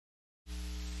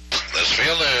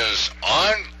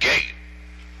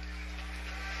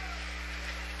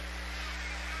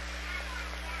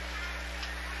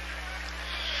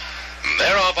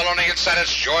inside,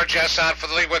 it's George S. out for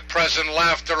the lead with Present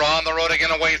Laughter. On the road again,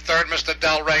 away third, Mr.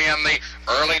 Dalrae, and the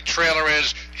early trailer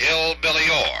is Hillbilly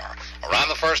Ore. Around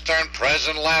the first turn,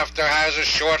 Present Laughter has a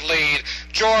short lead.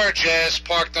 George S.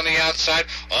 parked on the outside,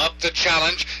 up the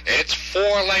challenge. It's 4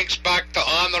 lengths back to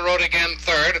On the Road Again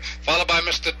third, followed by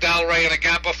Mr. Dalrae in a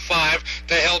gap of 5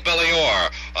 to Hillbilly Ore.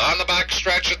 On the back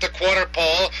stretch at the quarter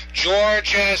pole,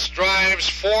 George S. drives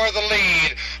for the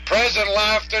lead. Present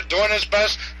Laughter doing his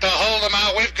best to hold him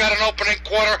out. We've got an opening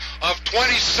quarter of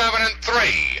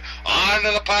 27-3. On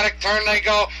to the paddock turn they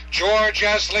go. George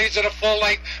S. leads at a full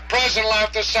length. Present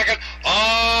Laughter second.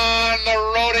 On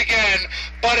the road again,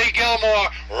 Buddy Gilmour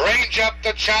range up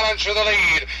the challenge for the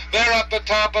lead. They're up the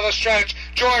top of the stretch.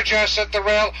 George S. at the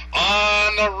rail.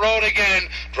 On the road again,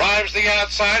 drives the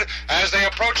outside as they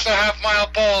approach the half-mile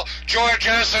pole. George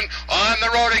S. and On the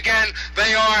Road Again,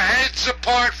 they are heads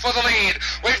apart for the lead.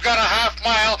 We've got a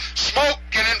half-mile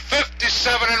smoking in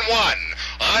 57-1.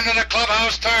 Onto the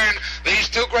clubhouse turn, these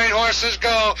two great horses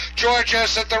go. George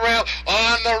S. at the rail,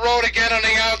 On the Road Again on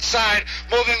the outside,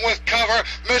 moving with cover.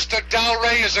 Mr.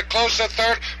 Dalrae is a closer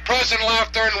third. Present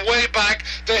Laughter and way back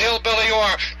to Hillbilly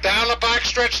Ore. Down the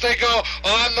backstretch they go.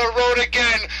 On the Road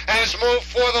Again has moved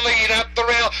for the lead up the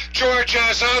rail. George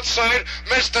S. outside.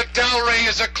 Mr. Dalrae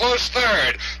is a close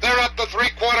third. They're up the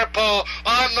three-quarter pole.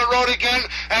 On the Road Again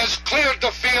has cleared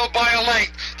the field by a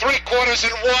length.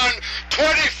 3/4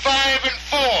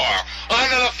 25-4.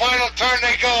 Onto the final turn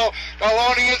they go.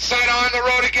 Along the inside, On the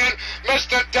Road Again.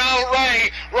 Mr.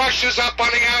 Dalrae rushes up on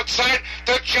the outside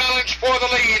to challenge for the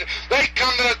lead. They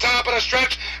come to the top of the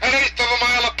stretch, an eighth of a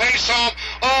mile apace home.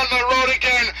 On the Road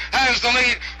Again has the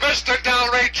lead. Mr.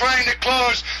 Dalrae trying to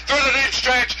close through the deep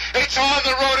stretch. It's On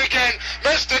the Road Again.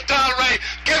 Mr. Dalrae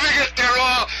giving it their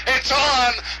all. It's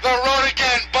On the Road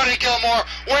Again. Buddy Gilmour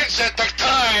wins at the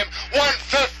time.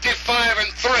 1:50.